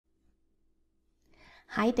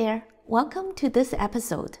Hi there, welcome to this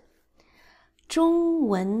episode. 中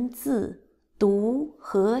文字读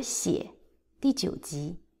和写第9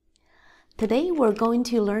集. Today we're going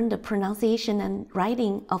to learn the pronunciation and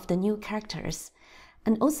writing of the new characters.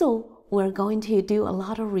 And also we're going to do a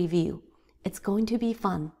lot of review. It's going to be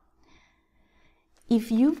fun.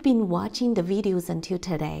 If you've been watching the videos until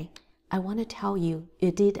today, I want to tell you,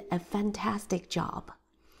 you did a fantastic job.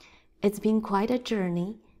 It's been quite a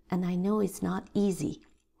journey, and I know it's not easy.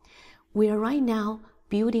 We are right now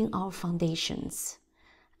building our foundations,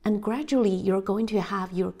 and gradually you're going to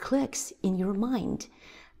have your clicks in your mind,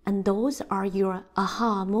 and those are your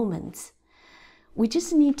aha moments. We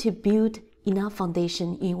just need to build enough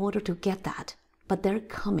foundation in order to get that, but they're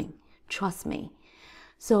coming, trust me.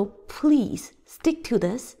 So please stick to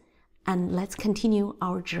this, and let's continue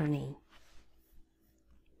our journey.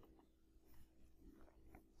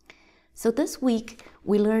 So this week,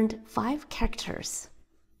 we learned 5 characters.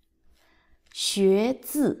 学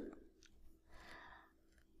字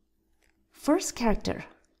First character,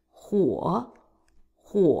 火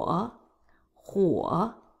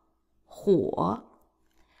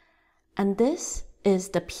And this is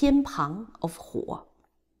the 偏旁 of 火.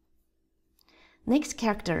 Next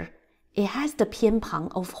character, it has the 偏旁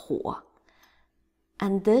of 火.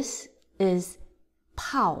 And this is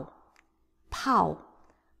炮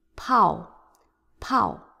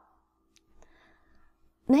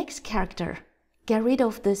Next character, get rid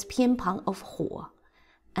of this 偏旁 of 火.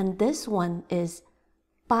 And this one is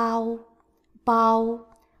包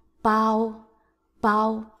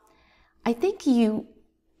I think you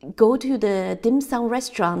go to the dim sum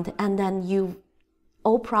restaurant and then you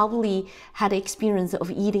all probably had experience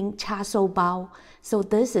of eating 叉烧包. So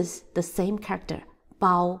this is the same character,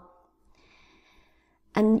 包.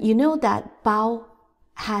 And you know that 包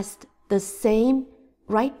has the same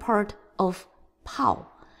right part of 炮.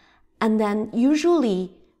 And then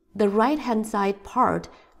usually the right hand side part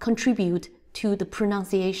contribute to the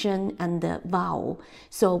pronunciation and the vowel.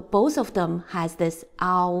 So both of them has this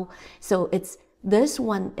ow. So it's this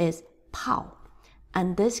one is 炮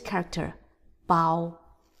and this character 包.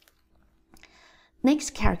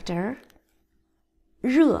 Next character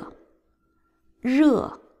热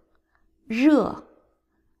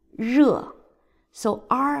So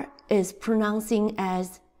R is pronouncing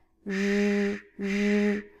as r,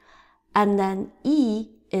 and then E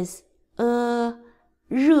is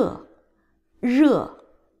热.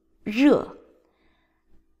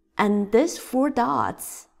 And this 4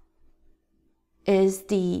 dots is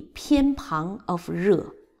the 偏旁 of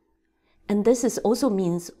热. And this is also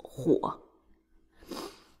means 火.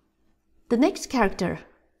 The next character,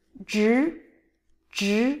 直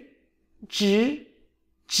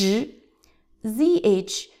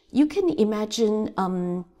ZH, you can imagine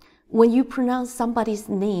when you pronounce somebody's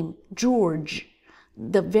name, George,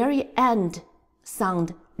 the very end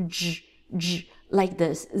sound j, like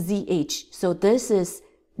this, ZH. So this is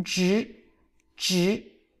直.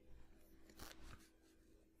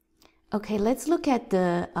 Okay, let's look at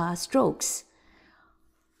the strokes.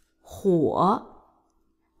 火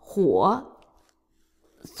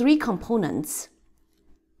 3 components.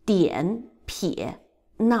 点 撇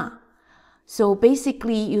捺. So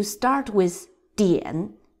basically you start with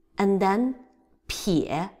点 and then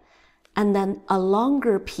撇 and then a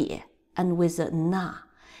longer 撇 and with a 捺.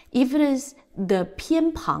 If it is the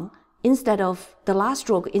偏旁, instead of the last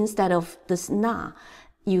stroke, instead of this 捺,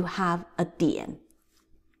 you have a 点.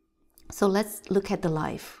 So let's look at the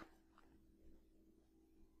life.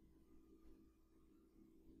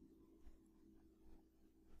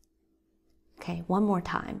 Okay, one more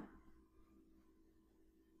time.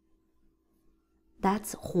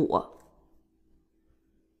 That's 火.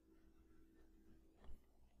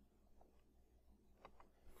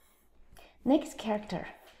 Next character,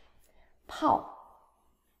 炮.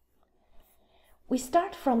 We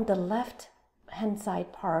start from the left hand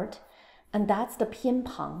side part, and that's the 偏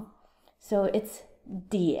旁. So it's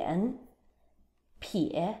点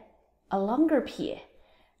撇 a longer 撇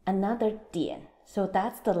another 点. So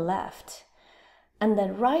that's the left. And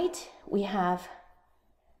then right we have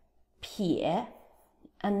撇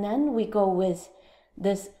and then we go with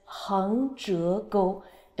this 横折钩.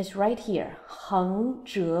 It's right here, 横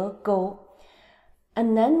折钩.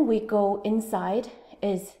 And then we go inside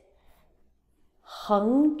is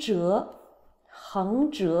横折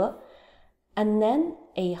and then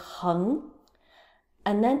a 横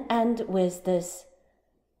and then end with this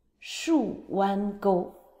竖弯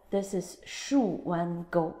钩. This is 竖弯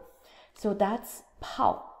钩. So that's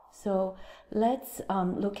炮. So let's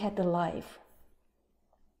look at the life.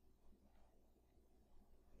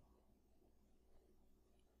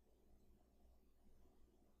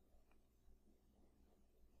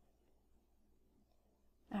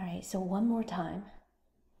 right, so one more time.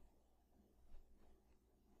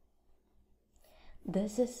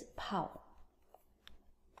 This is 炮.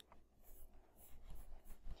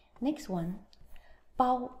 Next one,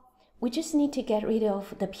 包. We just need to get rid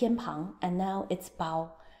of the 偏旁, and now it's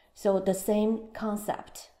包. So the same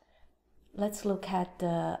concept. Let's look at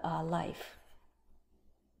the life.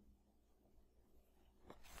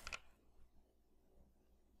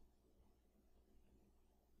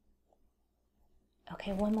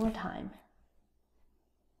 Okay, one more time.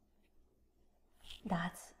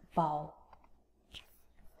 That's 包.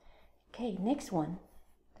 Okay, next one.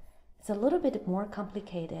 It's a little bit more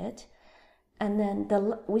complicated. And then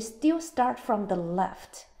we still start from the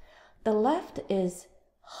left. The left is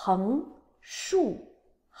横, 竖,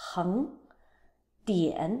 横,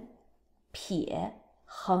 点, 撇,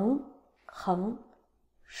 横, 横,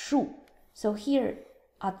 竖. So here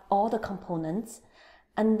are all the components.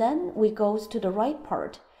 And then we go to the right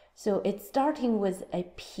part. So it's starting with a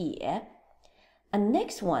撇. And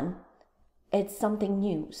next one, it's something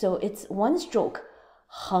new. So it's one stroke.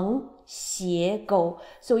 横斜勾.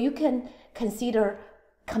 So you can consider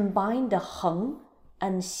combine the 横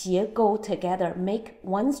and 斜勾 together, make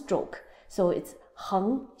one stroke. So it's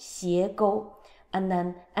横斜勾 and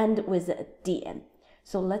then end with a 点.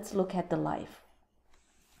 So let's look at the life.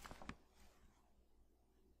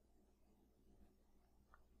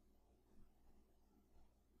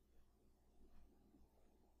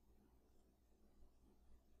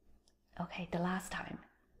 Okay, the last time.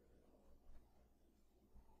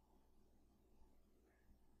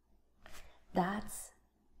 That's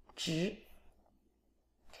直.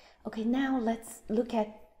 Okay, now let's look at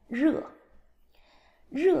热.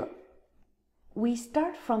 热. We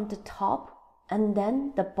start from the top and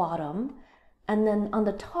then the bottom, and then on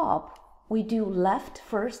the top we do left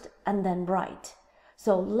first and then right.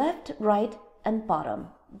 So left, right, and bottom,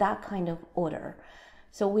 that kind of order.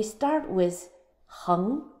 So we start with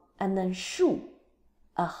横 and then 竖,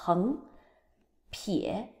 a 横,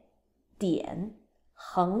 撇, 点,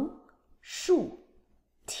 横, 竖,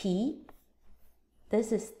 提.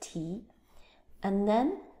 This is 提. And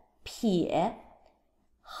then 撇,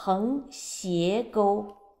 横斜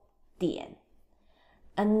勾, 点.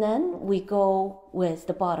 And then we go with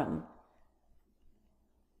the bottom.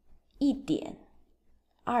 一点,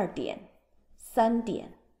 二点, 三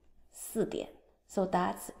点, 四点. So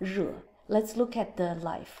that's 热. Let's look at the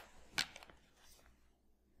life.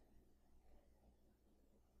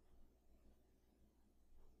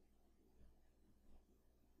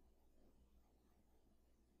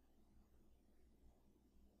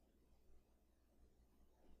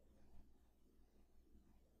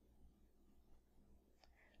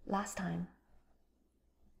 Last time.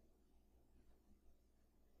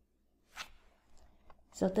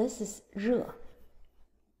 So this is 热.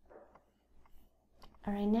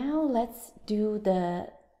 All right, now let's do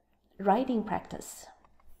the writing practice.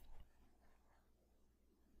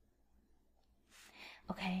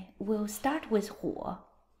 Okay, we'll start with 火.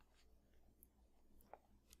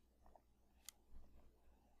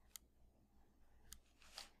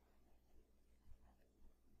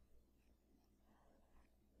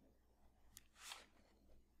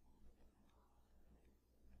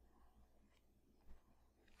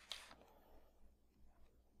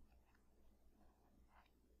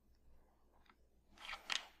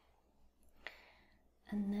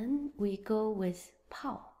 And then we go with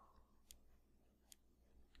炮.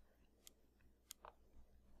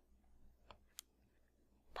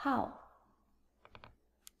 Pao.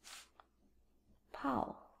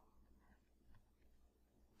 Pao.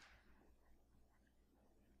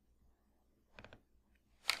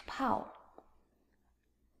 Pao.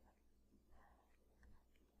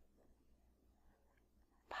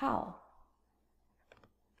 Pao.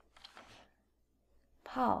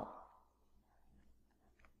 Pao.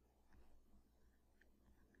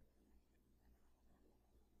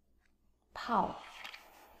 Pao.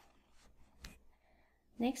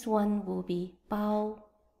 Next one will be 包.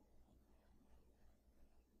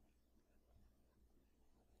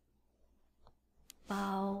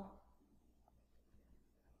 Bao.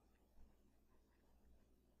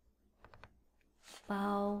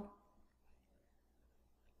 Bao.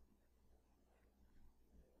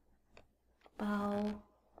 Bao.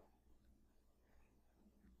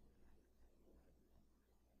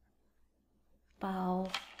 Bao.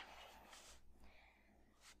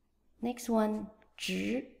 Next one,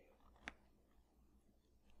 直.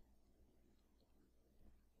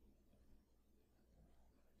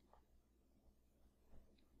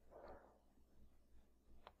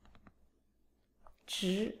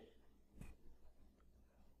 Zhi.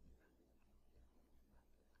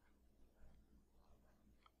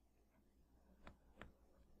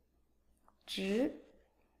 直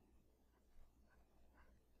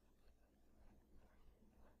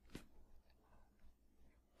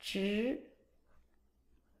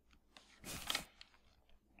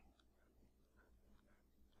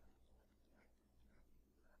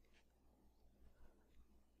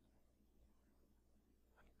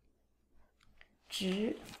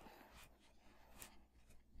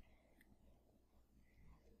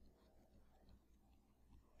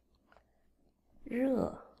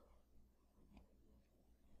热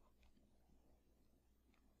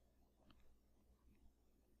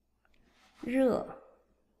热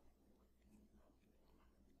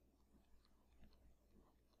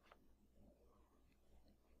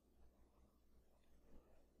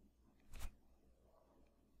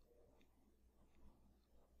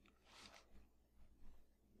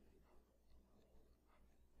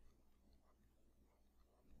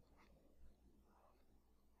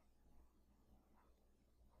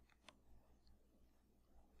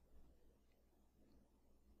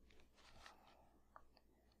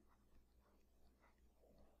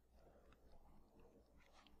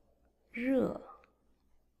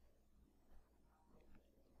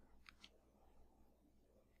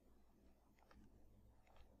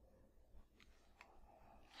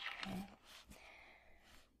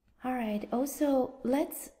All right, also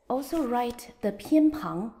let's also write the 偏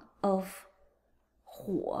旁 of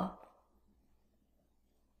火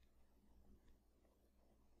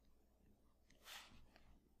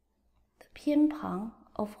the 偏旁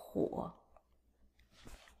of 火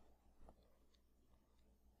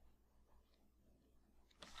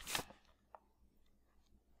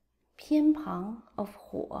偏旁 of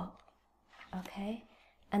火 okay,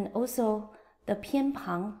 and also the 偏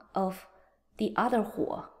旁 of the other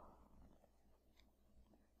火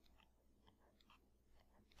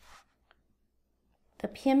the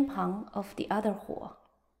偏旁 of the other 火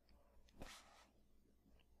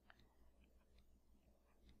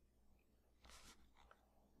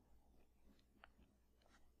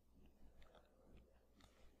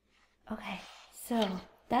okay, so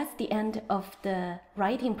that's the end of the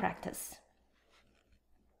writing practice.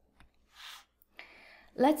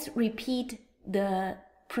 Let's repeat the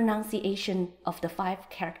pronunciation of the 5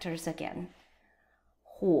 characters again.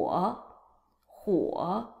 火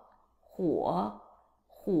火 火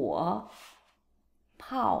火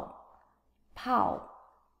炮 炮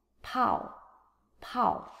炮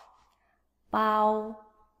炮 包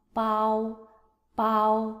包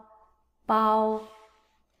包 包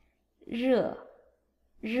热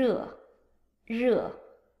热 热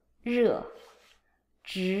热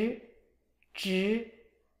直 直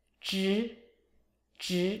直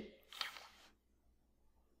直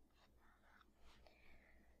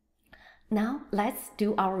Now let's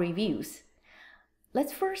do our reviews.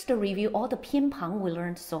 Let's first review all the 偏旁we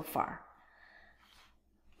learned so far.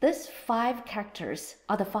 These 5 characters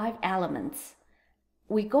are the 5 elements.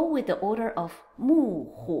 We go with the order of 木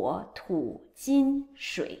火土金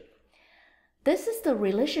水. This is the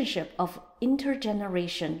relationship of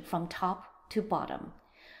intergeneration from top to bottom.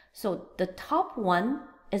 So the top one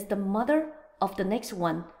is the mother of the next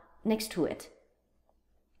one next to it.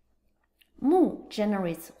 木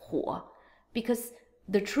generates 火 because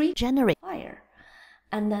the tree generates fire.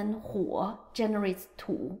 And then 火 generates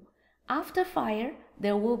土. After fire,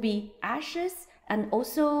 there will be ashes and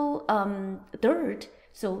also dirt.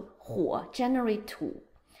 So 火 generates 土.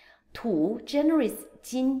 土 generates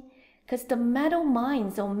金 because the metal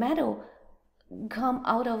mines or metal come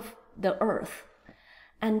out of the earth.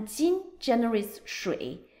 And 金 generates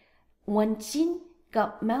水. When 金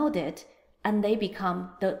got melted and they become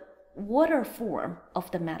the water form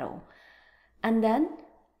of the metal. And then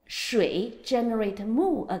水 generate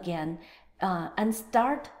木 again and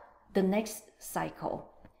start the next cycle.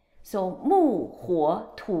 So 木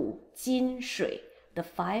火土金水, the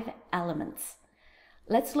 5 elements.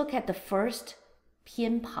 Let's look at the first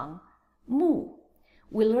偏旁 木.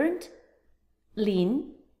 We learned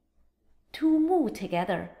林 2 木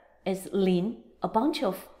together is 林 a bunch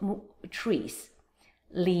of trees.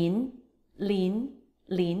 林 林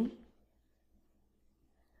林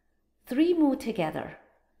 3 mu together,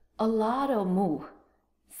 a lot of mu.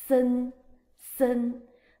 Sen, sen,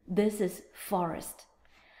 this is forest.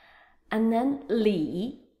 And then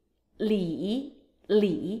li, li,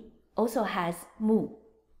 li also has mu.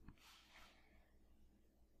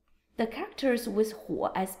 The characters with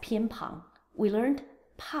火 as 偏旁, we learned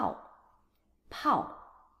炮, pao,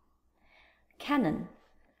 cannon.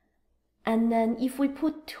 And then if we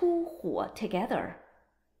put 2 火 together,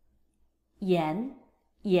 yan,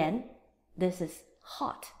 yan, this is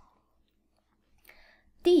hot.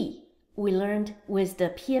 地 we learned with the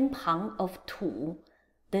偏旁 of 土.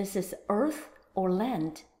 This is earth or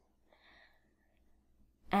land.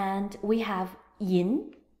 And we have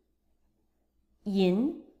yin,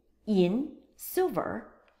 silver,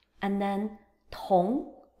 and then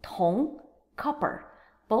tong, copper.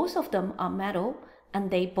 Both of them are metal, and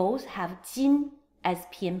they both have jin as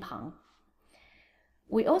偏旁.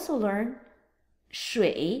 We also learn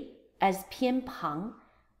水 as 偏旁,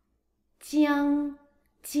 jiang,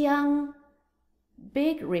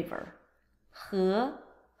 big river, 河,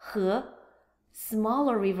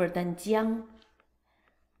 smaller river than jiang,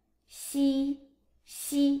 xi,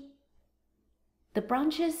 the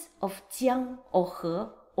branches of jiang or he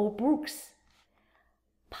or brooks,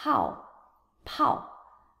 pao,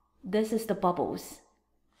 this is the bubbles,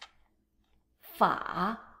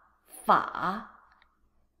 fa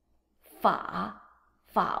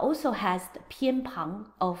also has the 偏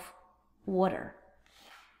旁 of water.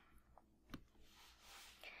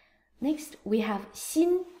 Next, we have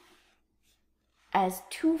心 as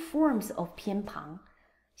two forms of 偏旁.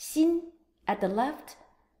 心 at the left,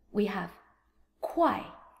 we have 快.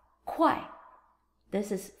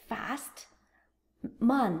 This is fast.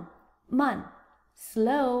 慢,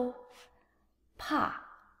 slow. 怕,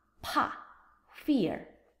 fear.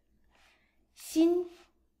 心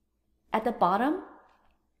at the bottom,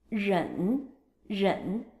 忍,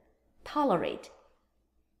 tolerate.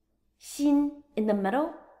 心 in the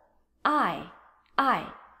middle, I,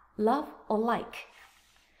 love or like.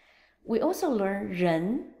 We also learn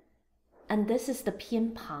人, and this is the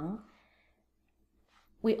偏旁.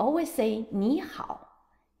 We always say 你好,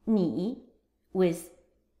 你 with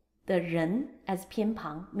the 人 as 偏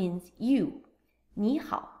旁 means you. 你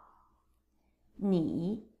好,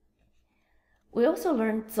 你. We also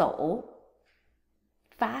learn 走,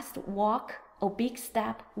 fast walk or big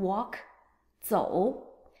step walk, 走.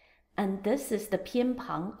 And this is the 偏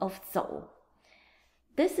旁 of 走.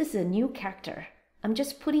 This is a new character. I'm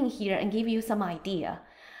just putting here and give you some idea.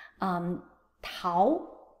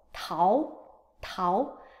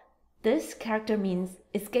 逃. This character means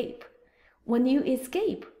escape. When you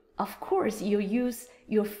escape, of course, you use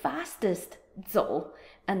your fastest 走,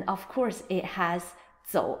 and of course, it has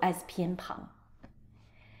走 as 偏旁.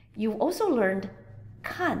 You've also learned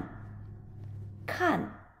看.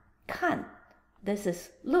 This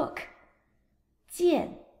is look.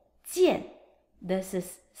 见. This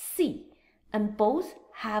is see. And both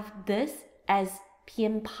have this as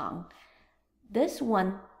偏旁. This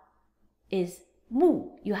one is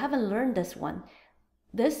目. You haven't learned this one.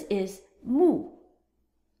 This is 目,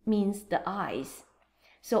 means the eyes.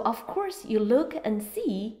 So of course you look and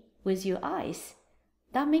see with your eyes.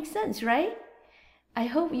 That makes sense, right? I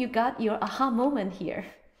hope you got your aha moment here.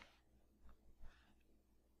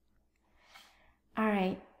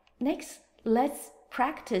 Alright, next let's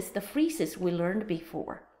practice the phrases we learned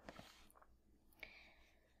before.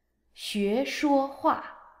 学说话,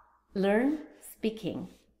 learn speaking.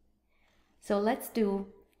 So let's do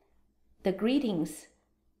the greetings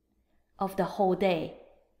of the whole day.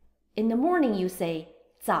 In the morning you say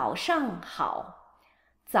早上好.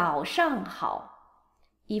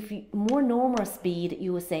 If more normal speed,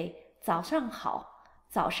 you will say 早上好.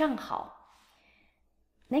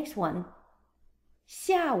 Next one,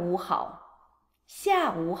 下午好.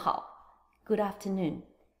 Good afternoon.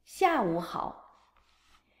 下午好.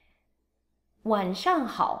 晚上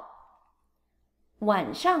好.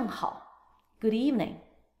 Good evening.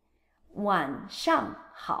 晚上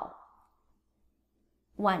好.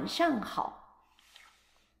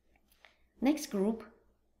 Next group,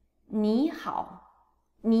 你好.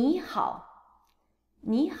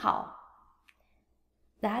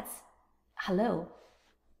 That's hello.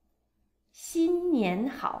 新年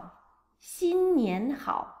好.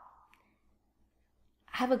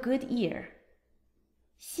 Have a good year.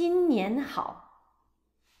 新年好.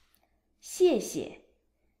 谢谢.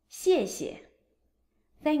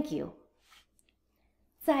 Thank you.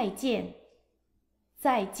 再见.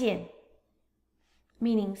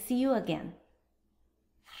 Meaning see you again.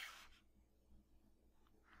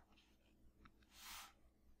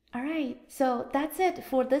 Alright, so that's it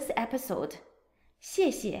for this episode.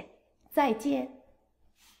 谢谢. 再见.